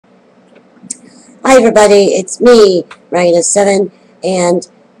Hi everybody, it's me, Ryan7, and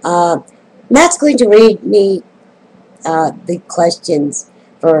Matt's going to read me the questions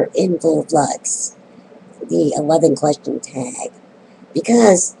for Infoolflux, the 11 question tag,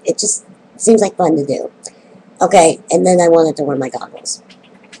 because it just seems like fun to do. Okay, and then I wanted to wear my goggles.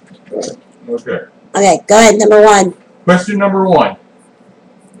 Okay. Okay, go ahead, number one. Question number one.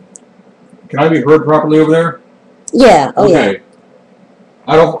 Can I be heard properly over there? Yeah, oh yeah.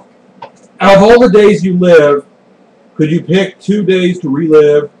 Okay. Out of all the days you live, could you pick 2 days to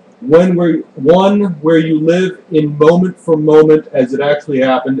relive? One where you live in moment for moment as it actually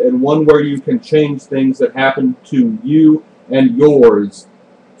happened, and one where you can change things that happened to you and yours.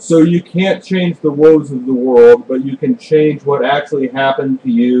 So you can't change the woes of the world, but you can change what actually happened to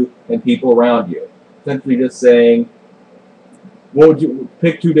you and people around you. Essentially just saying, what would you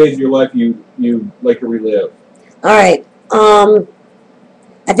pick 2 days of your life you like to relive? All right.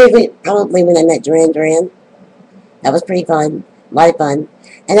 I think probably when I met Duran Duran, that was pretty fun, a lot of fun,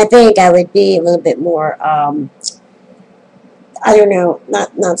 and I think I would be a little bit more, I don't know,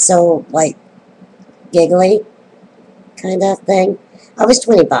 not so like giggly kind of thing. I was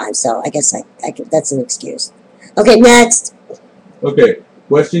 25, so I guess I could, that's an excuse. Okay, next. Okay,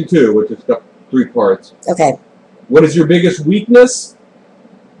 question 2, which has got 3 parts. Okay. What is your biggest weakness,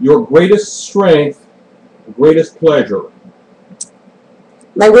 your greatest strength, greatest pleasure?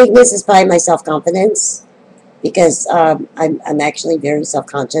 My weakness is probably my self-confidence, because I'm actually very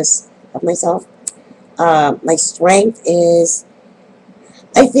self-conscious of myself. My strength is,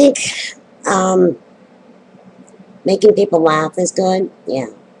 I think, making people laugh is good.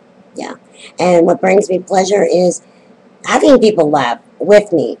 Yeah. And what brings me pleasure is having people laugh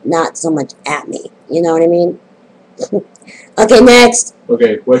with me, not so much at me. You know what I mean? Okay, next.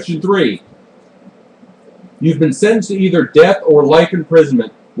 Okay, question 3. You've been sentenced to either death or life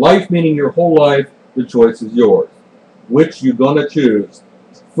imprisonment. Life meaning your whole life, the choice is yours. Which you gonna choose?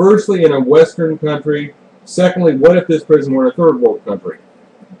 Firstly, in a Western country. Secondly, what if this prison were in a third world country?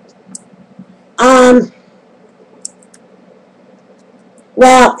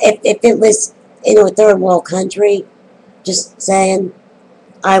 Well, if it was in a third world country, just saying,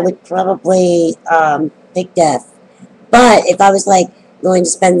 I would probably pick death. But if I was like going to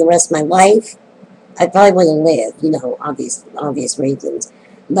spend the rest of my life, I probably wouldn't live, you know, obvious reasons.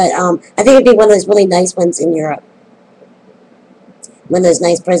 But I think it'd be one of those really nice ones in Europe. One of those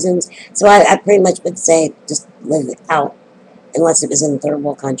nice prisons. So I pretty much would say just live it out. Unless it was in a third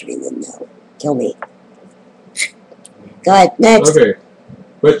world country, then no. Kill me. Go ahead, next. Okay.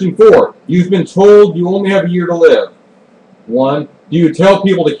 Question 4. You've been told you only have a year to live. 1. Do you tell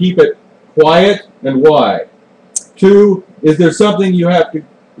people to keep it quiet, and why? 2. Is there somewhere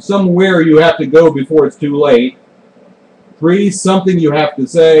you have to go before it's too late? 3. Something you have to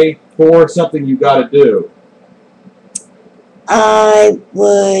say. 4. Something you gotta do. I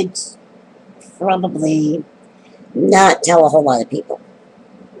would probably not tell a whole lot of people,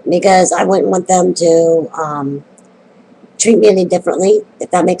 because I wouldn't want them to treat me any differently, if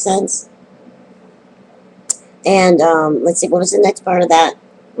that makes sense. And let's see, what was the next part of that?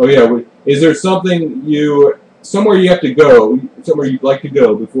 Oh yeah, is there somewhere you have to go, somewhere you'd like to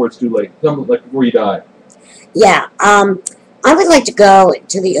go before it's too late, like before you die? Yeah, I would like to go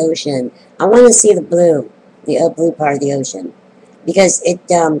to the ocean. I want to see the blue part of the ocean, because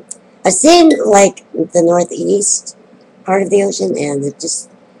I've seen like the northeast part of the ocean, and it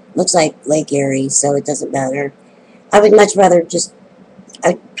just looks like Lake Erie, so it doesn't matter. I would much rather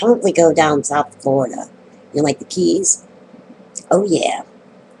I'd probably go down South Florida, you know, like the Keys. Oh yeah,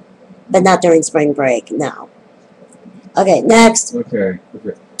 but not during spring break, no. Okay, next. Okay.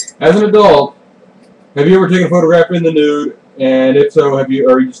 As an adult, have you ever taken a photograph in the nude? And if so, are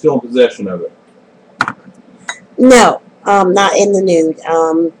you still in possession of it? No, not in the nude.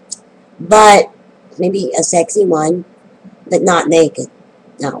 But maybe a sexy one, but not naked.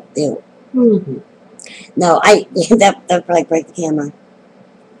 No, ew. No, that would probably break the camera.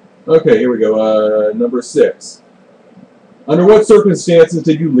 Okay, here we go. Number 6. Under what circumstances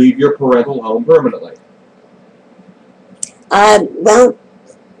did you leave your parental home permanently? Well,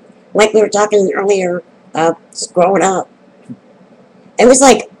 like we were talking earlier, just growing up, it was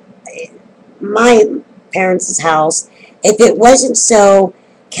like my parents' house. If it wasn't so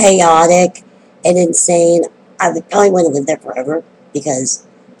chaotic and insane, I would probably want to live there forever, because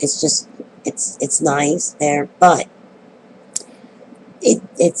it's nice there, but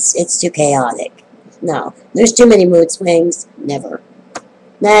it's too chaotic. No, there's too many mood swings. Never.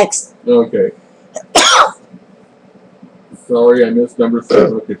 Next. Okay. Sorry, I missed number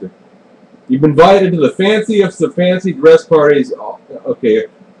 7. Okay. You've been invited to the fanciest of fancy dress parties. Okay.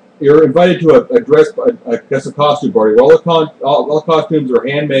 you're invited to a costume party. All the costumes are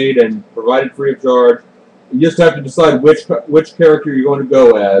handmade and provided free of charge. You just have to decide which character you're going to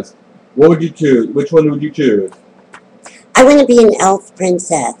go as. What would you choose? Which one would you choose? I want to be an elf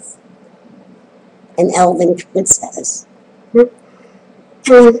princess. An elven princess.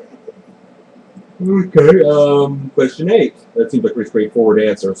 Okay. Question 8. That seems like a pretty straightforward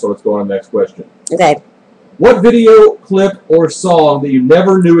answer. So let's go on to the next question. Okay. What video clip or song that you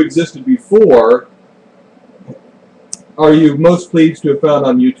never knew existed before are you most pleased to have found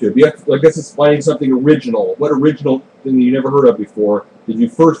on YouTube? I guess it's finding something original. What original thing that you never heard of before did you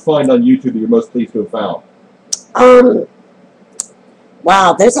first find on YouTube that you're most pleased to have found?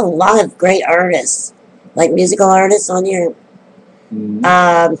 Wow, there's a lot of great artists, like musical artists on here. Mm-hmm.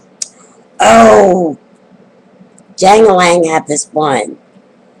 Jangalang had this one,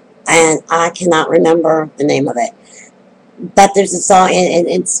 and I cannot remember the name of it. But there's a song, and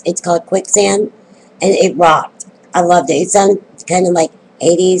it's called Quicksand, and it rocked. I loved it. It sounded kind of like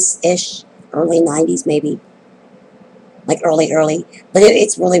 80s-ish, early 90s maybe. Like early. But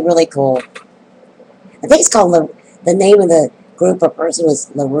it's really, really cool. I think it's called, the name of the group or person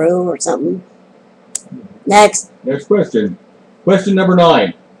was LaRue or something. Next question. Question number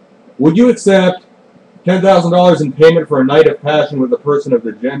 9. Would you accept $10,000 in payment for a night of passion with a person of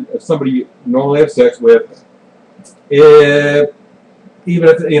somebody you normally have sex with, if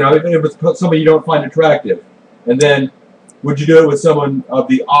it's somebody you don't find attractive? And then, would you do it with someone of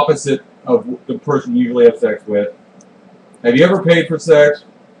the opposite of the person you usually have sex with? Have you ever paid for sex?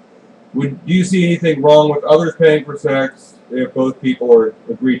 Do you see anything wrong with others paying for sex if both people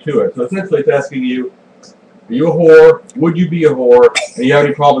agree to it? So essentially, it's asking you, are you a whore? Would you be a whore? And do you have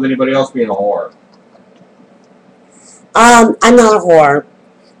any problem with anybody else being a whore? I'm not a whore.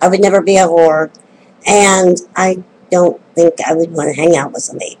 I would never be a whore. And I don't think I would want to hang out with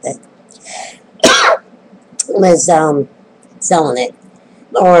somebody that was selling it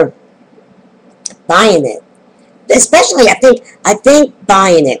or buying it. Especially, I think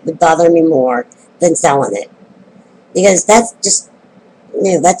buying it would bother me more than selling it, because that's just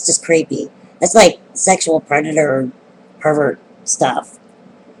creepy. That's like sexual predator, pervert stuff.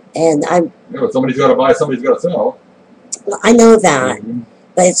 And Somebody's got to buy, somebody's got to sell. I know that,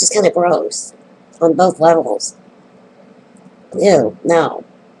 but it's just kind of gross on both levels. Ew, no.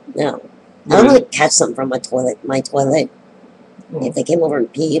 I don't want to catch something from my toilet. If they came over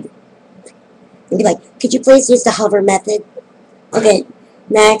and peed. And be like, could you please use the hover method? Okay,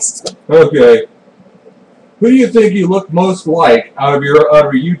 next. Okay. Who do you think you look most like out of your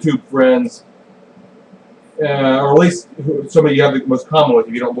YouTube friends, or at least somebody you have the most common with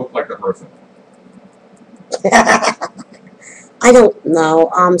if you don't look like the person? I don't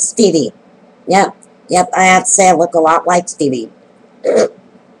know. Stevie. Yep. I have to say I look a lot like Stevie.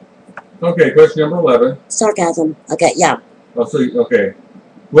 Okay, question number 11. Sarcasm. Okay, yeah. Okay.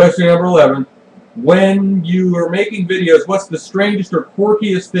 Question number 11. When you are making videos, what's the strangest or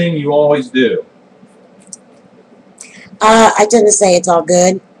quirkiest thing you always do? I tend to say it's all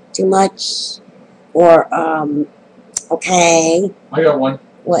good, too much, or, okay. I got one.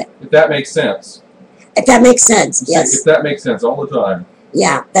 What? If that makes sense. If that makes sense, yes. If that makes sense all the time.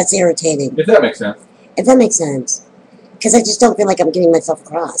 Yeah, that's irritating. If that makes sense. If that makes sense. Because I just don't feel like I'm getting myself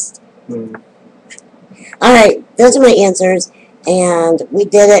across. Alright, those are my answers. And we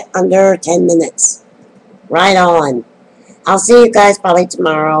did it under 10 minutes. Right on. I'll see you guys probably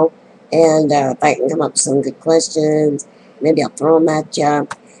tomorrow. And if I can come up with some good questions, maybe I'll throw them at you.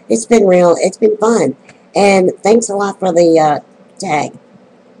 It's been real. It's been fun. And thanks a lot for the tag.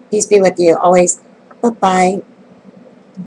 Peace be with you. Always. Bye-bye.